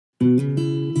Hello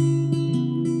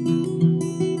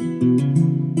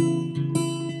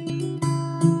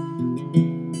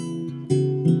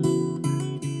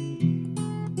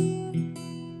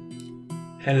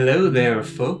there,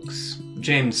 folks.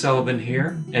 James Sullivan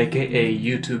here, aka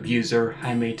YouTube user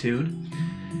Jaimetude,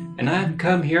 and I've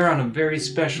come here on a very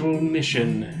special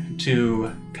mission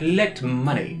to collect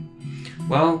money.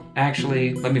 Well,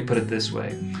 actually, let me put it this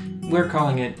way. We're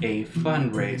calling it a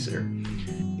fundraiser.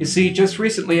 You see, just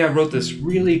recently I wrote this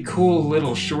really cool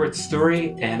little short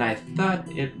story, and I thought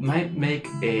it might make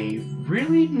a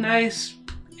really nice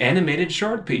animated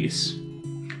short piece.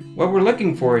 What we're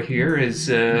looking for here is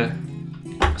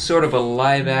sort of a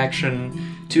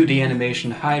live-action 2D animation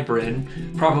hybrid,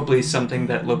 probably something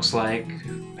that looks like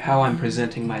how I'm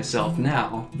presenting myself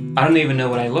now. I don't even know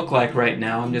what I look like right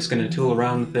now. I'm just going to tool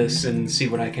around with this and see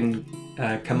what I can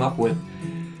come up with.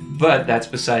 But that's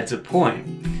besides the point.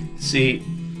 See,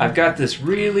 I've got this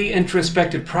really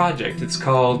introspective project. It's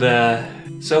called,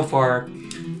 so far,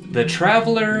 The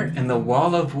Traveler and the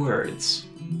Wall of Words.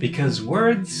 Because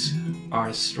words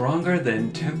are stronger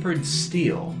than tempered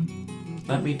steel.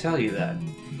 Let me tell you that.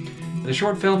 The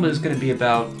short film is going to be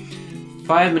about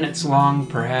 5 minutes long,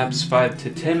 perhaps 5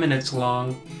 to 10 minutes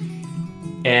long,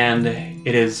 and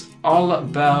it is all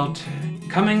about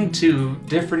coming to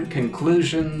different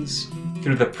conclusions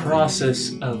through the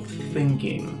process of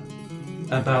thinking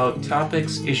about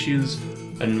topics, issues,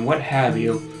 and what have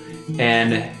you.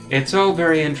 And it's all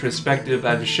very introspective.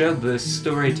 I've showed this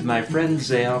story to my friends.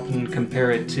 They often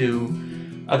compare it to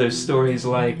other stories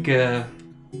like The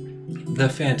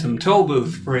Phantom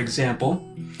Tollbooth, for example.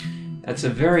 That's a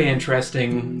very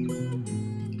interesting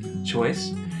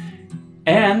choice.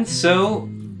 And so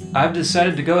I've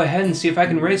decided to go ahead and see if I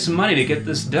can raise some money to get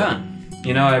this done.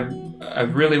 You know, I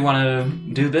really want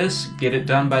to do this, get it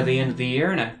done by the end of the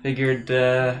year, and I figured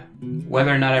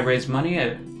whether or not I raise money,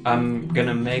 I'm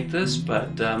gonna make this,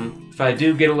 but if I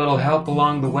do get a little help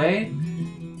along the way,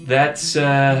 that's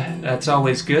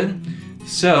always good.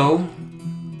 So,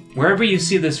 wherever you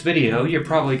see this video, you're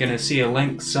probably going to see a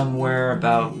link somewhere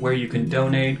about where you can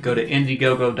donate. Go to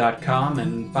IndieGogo.com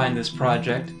and find this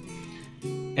project.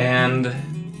 And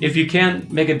if you can't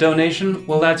make a donation,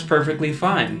 well, that's perfectly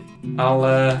fine.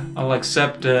 I'll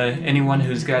accept anyone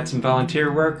who's got some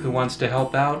volunteer work, who wants to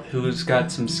help out, who's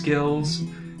got some skills.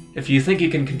 If you think you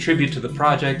can contribute to the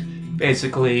project,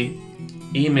 basically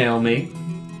email me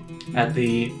at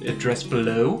the address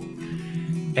below.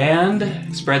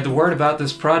 And spread the word about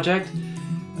this project.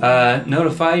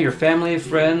 Notify your family,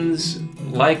 friends,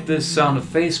 like this on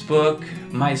Facebook,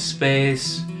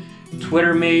 MySpace,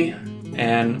 Twitter me,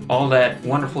 and all that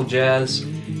wonderful jazz,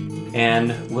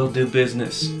 and we'll do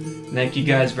business. Thank you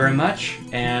guys very much,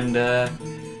 and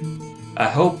I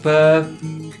hope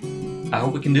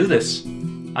we can do this.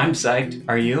 I'm psyched.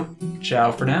 Are you?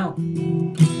 Ciao for now.